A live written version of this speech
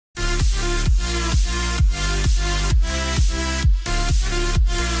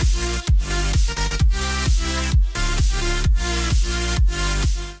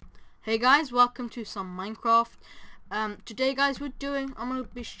Hey guys, welcome to some Minecraft. Today guys I'm going to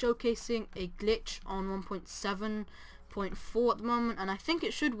be showcasing a glitch on 1.7.4 at the moment, and I think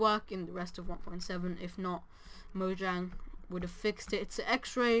it should work in the rest of 1.7. If not, Mojang would have fixed it. It's an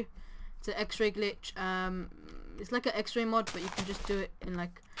X-ray glitch. It's like an X-ray mod, but you can just do it in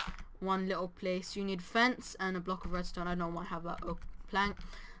like one little place. You need fence and a block of redstone. I don't want to have that oak plank.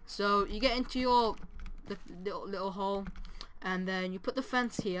 So you get into your little hole, and then you put the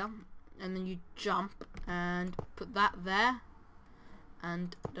fence here, and then you jump and put that there,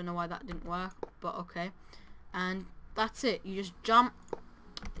 and I don't know why that didn't work, but okay. And that's it. You just jump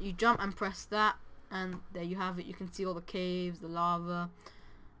and press that, and there you have it. You can see all the caves, the lava,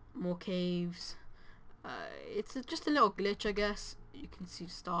 more caves. It's just a little glitch, I guess. You can see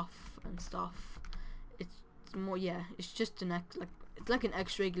stuff and stuff. It's more, yeah, it's just it's like an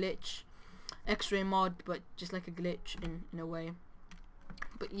X-ray glitch, X-ray mod, but just like a glitch in a way.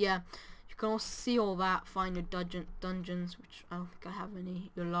 But yeah, you can also see all that, find your dungeons, which I don't think I have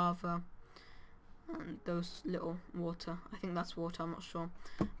any, your lava, and those little water. I think that's water, I'm not sure.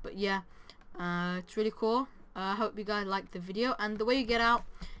 But yeah, it's really cool. I hope you guys like the video, and the way you get out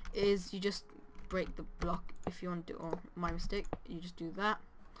is you just break the block. If you want to do, or my mistake, you just do that,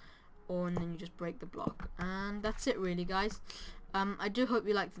 and then you just break the block, and that's it really, guys. I do hope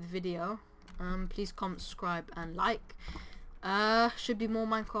you liked the video. Please comment, subscribe, and like. Should be more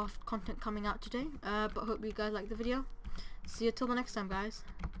Minecraft content coming out today, but hope you guys like the video. See you till the next time, guys.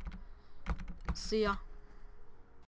 See ya.